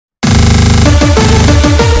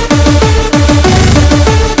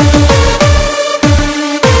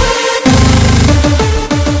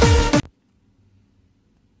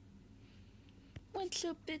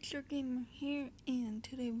it's your gamer here, and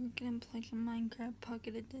today we're gonna play some Minecraft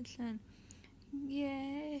Pocket Edition.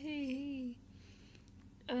 Yay!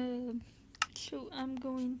 So I'm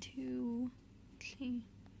going to see.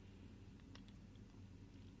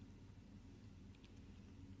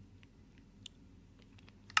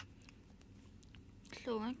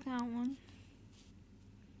 Select that one.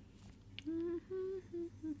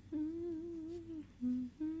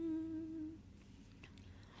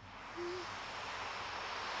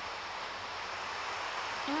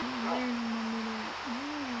 There's my little.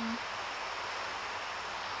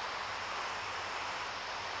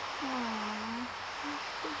 Aww, that's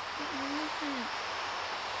the elephant.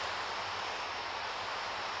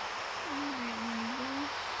 Alright, Linda.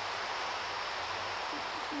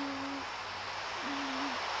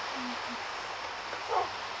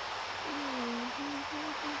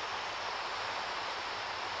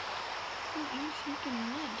 You're shaking a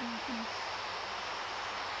lot, don't you?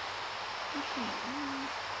 Okay, come on.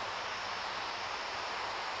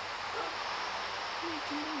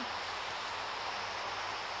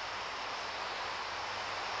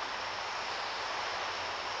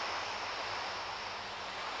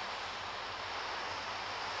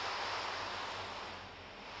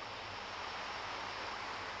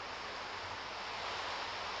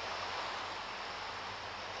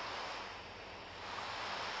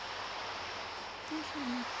 This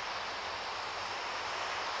one.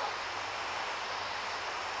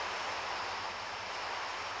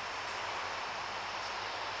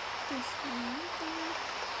 This one. Okay.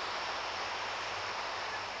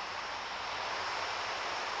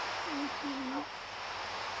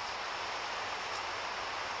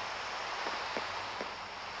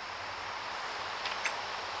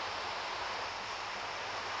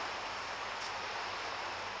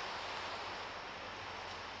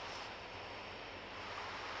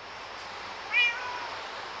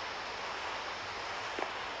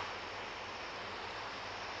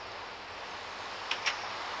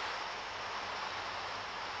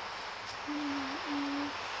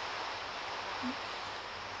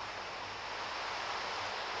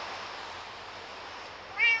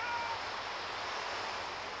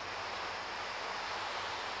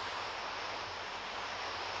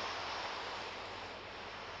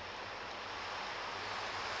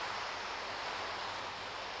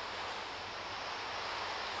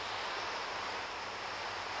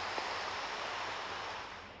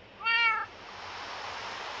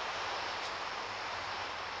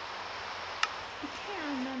 I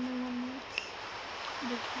can't remember when it's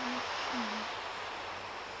the caption.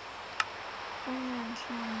 Oh yeah, it's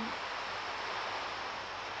on.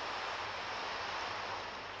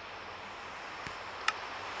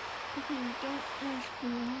 Okay, don't ask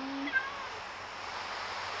why.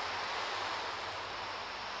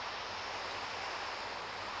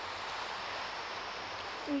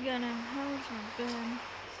 We got a house, a bed,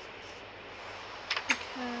 a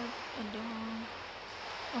cat, a dog,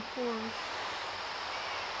 a horse,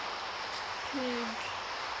 pig,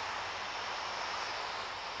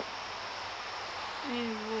 a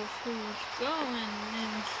wolf who's going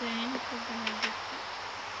insane because I have a pet.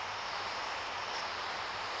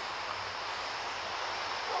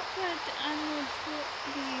 But I'm gonna put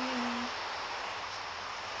the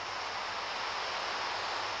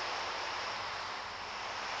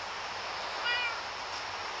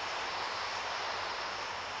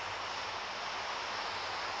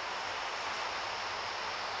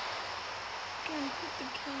gonna put the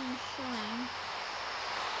cow inside.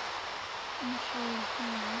 Inside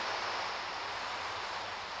here.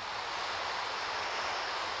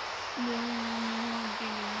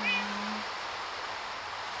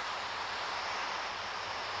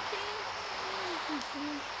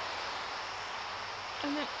 I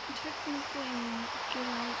don't technically get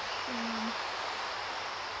out soon.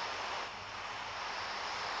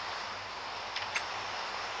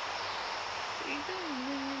 There you go,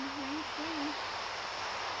 you're free.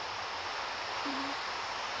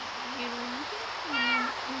 You don't want it?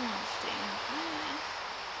 You won't stay in bed.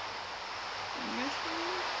 I'm resting.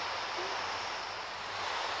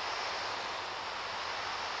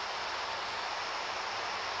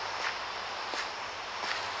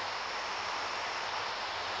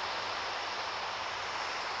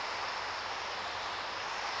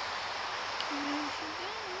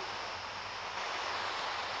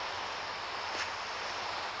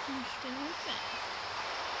 I'm still open.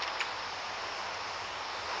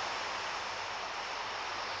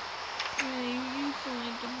 Yeah, you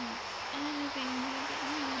usually don't have anything here, but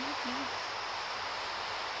you need to.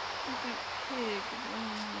 Like a pig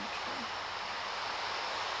running the tree.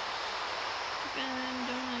 Too bad I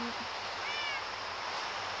don't have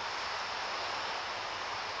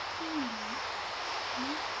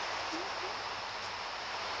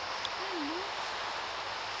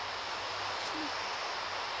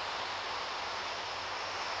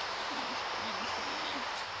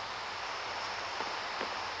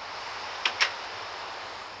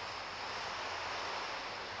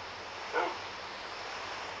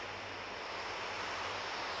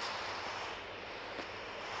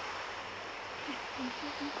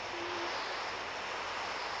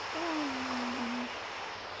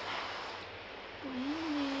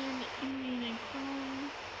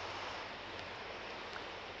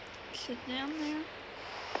Sit down there.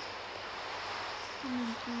 And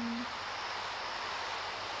then bring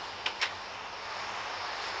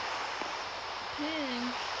pig.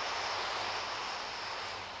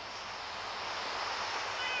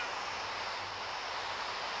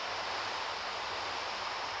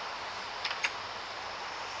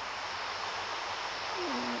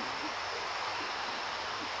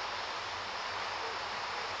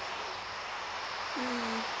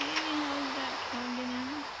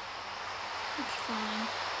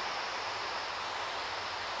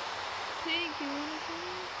 Pig, you wanna come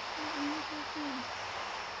in? What are you talking?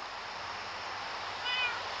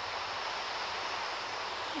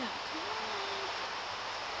 Yeah, come on.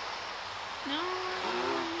 No,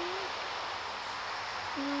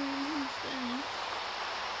 you can stay.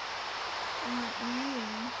 Not you.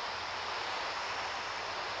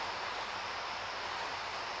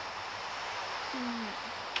 Alright.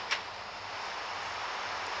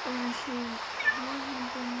 We're gonna see what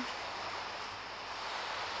happens.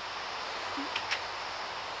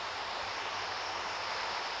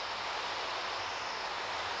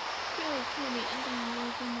 Kitty, I'm gonna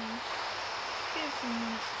open there. Give it for a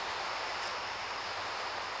minute.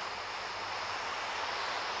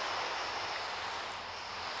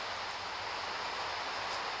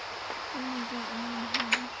 Only got one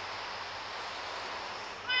hand.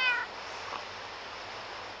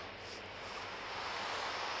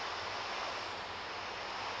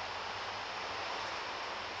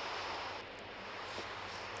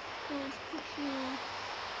 So let's put you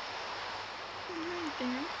right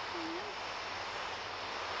there.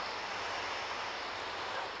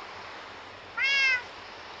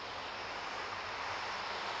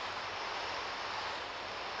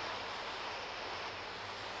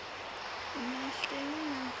 Stay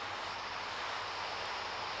there.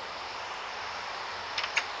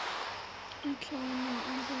 Actually, no,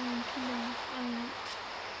 I'm going to the island.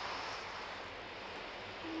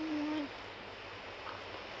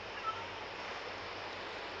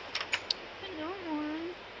 Don't worry.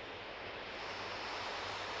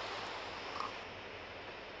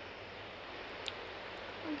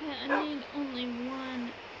 Okay, I need only one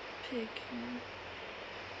pig here.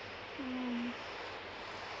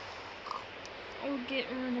 I'll get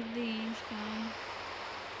rid of these guys.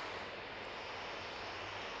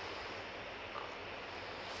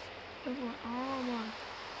 All one.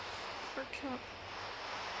 Perch up.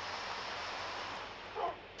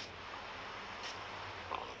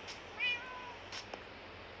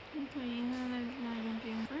 Okay, yeah, there's not even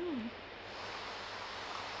being green.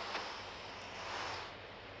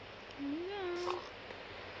 Here we go.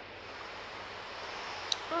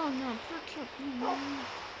 Oh no, perch up. No.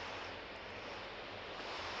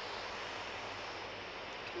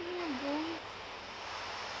 Come here, boy.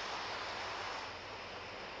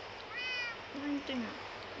 Right there.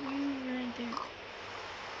 You right there.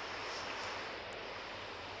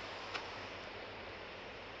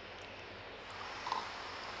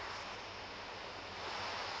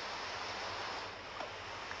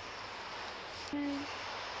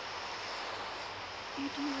 You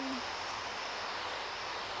do.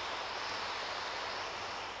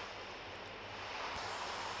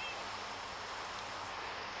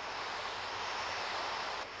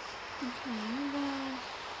 Okay, you guys.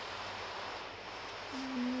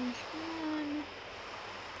 There's one.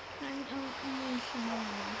 Trying out emotional.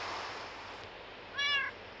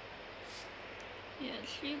 Yeah,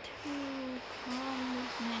 she too calm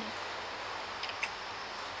with me.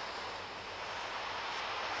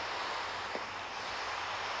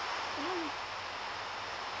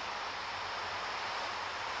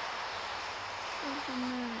 Doesn't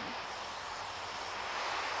matter.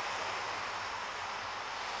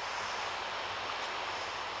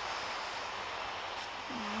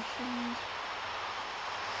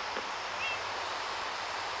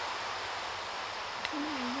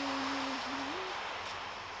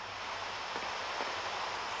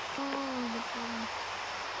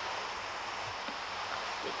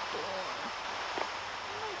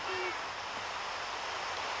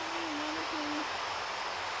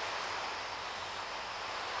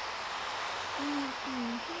 in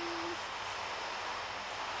here.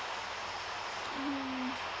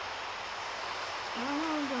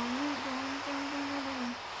 Oh, don't.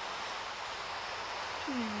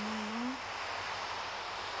 Come here, Mama.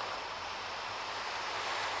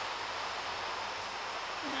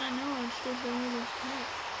 I know, it's just a little trick.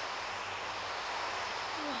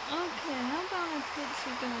 Well, okay, how about I put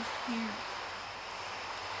you guys here?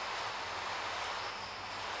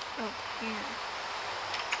 Up here.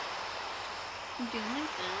 Do you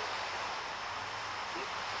like that?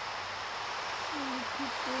 Oh,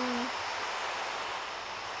 good boy.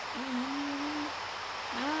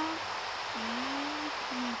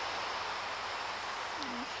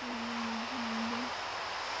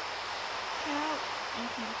 Cow.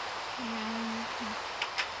 Okay. Yeah, okay.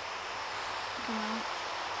 Go out.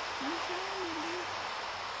 I'm sorry, little.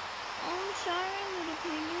 Oh, I'm sorry, little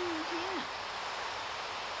piggy. You can't.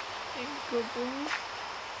 You're a good boy.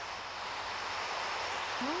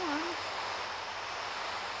 Come on.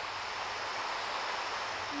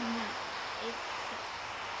 No. Okay.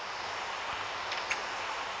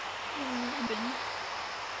 Open.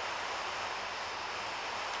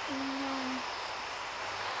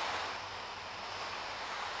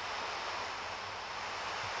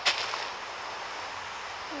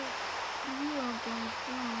 And, you are both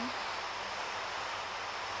wrong.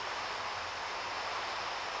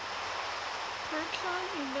 Perchon,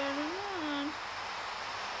 you better run.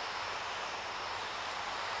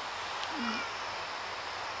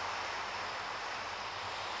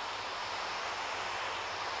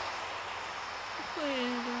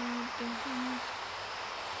 Quit up the house.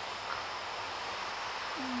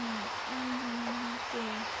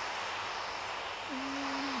 There.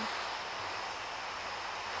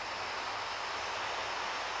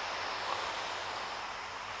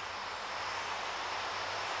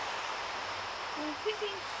 Oh,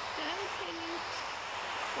 piggy, daddy piggy,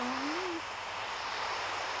 follow me.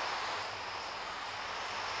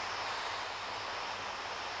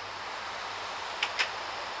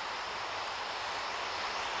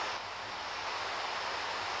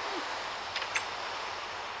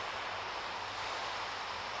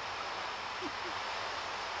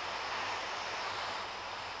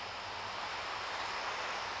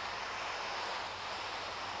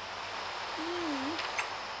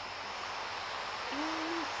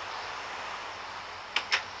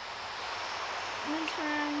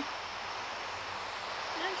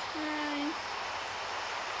 Let's try.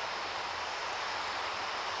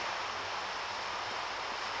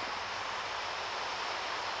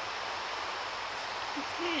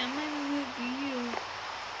 Okay, I'm gonna move you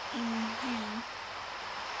in here.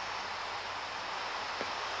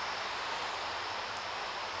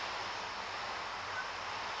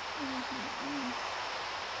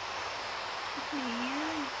 Okay,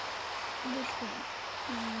 you're this one.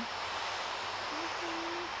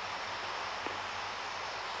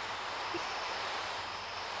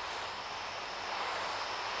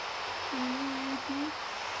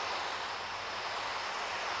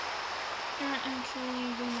 You're actually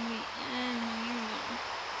gonna be in here though.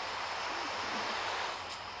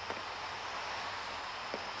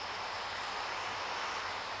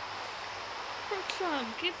 Perch up,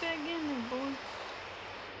 get back in there, boy.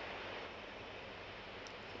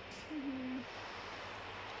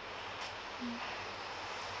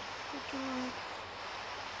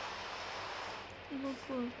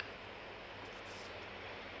 Look.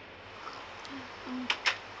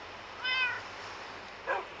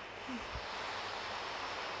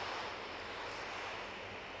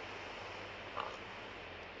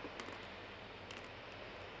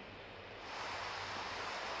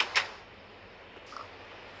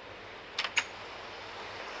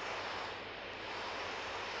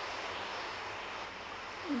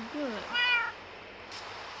 Good.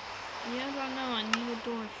 Yes, I know. I need a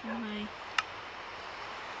door for my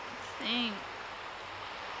thing.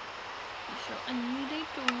 So I need a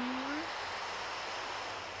door.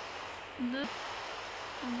 Look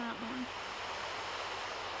on that one.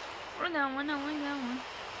 Or that one. I like that one.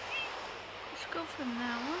 Let's go for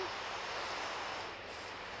that one.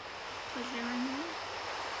 Put it right here.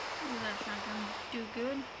 Ooh, that's not gonna do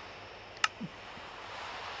good.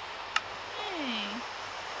 Hey.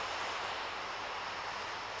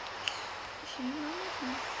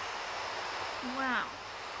 Wow.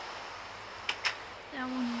 That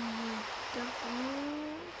one will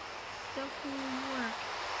definitely work.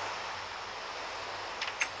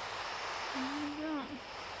 Here we go.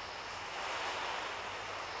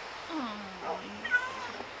 Oh, you guys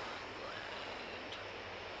are glad.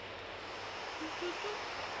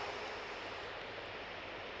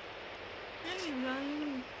 There you go, you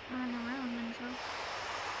can run around and stuff.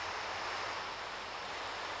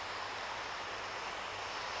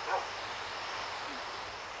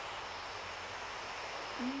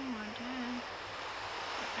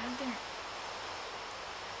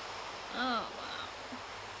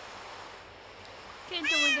 Okay,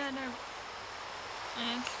 so we got our...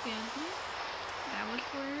 Excuse me. That was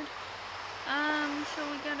weird. So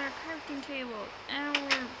we got our crafting table, our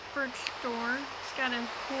bird store, got a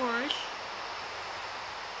horse,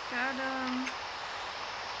 got,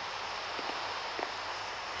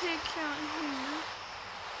 pigs out here,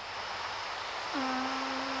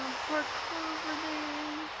 parkour over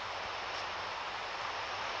there,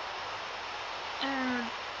 and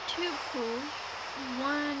 2 pools,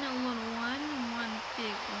 one a little one and one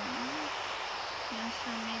big one. Yes, I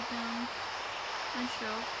made them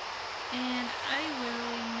myself. And I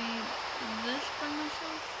literally made this by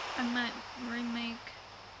myself. I might remake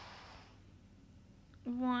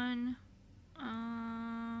one,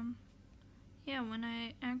 yeah, when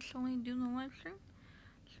I actually do the live stream.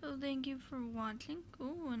 So thank you for watching.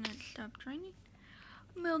 Oh, and it stopped raining.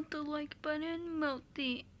 Melt the like button, melt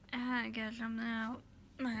the, I got something out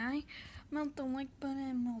my eye. Melt the like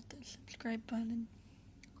button, melt the subscribe button.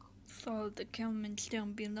 Follow the comments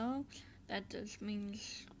down below. That just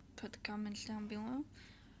means put the comments down below.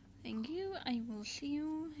 Thank you. I will see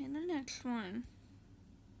you in the next one.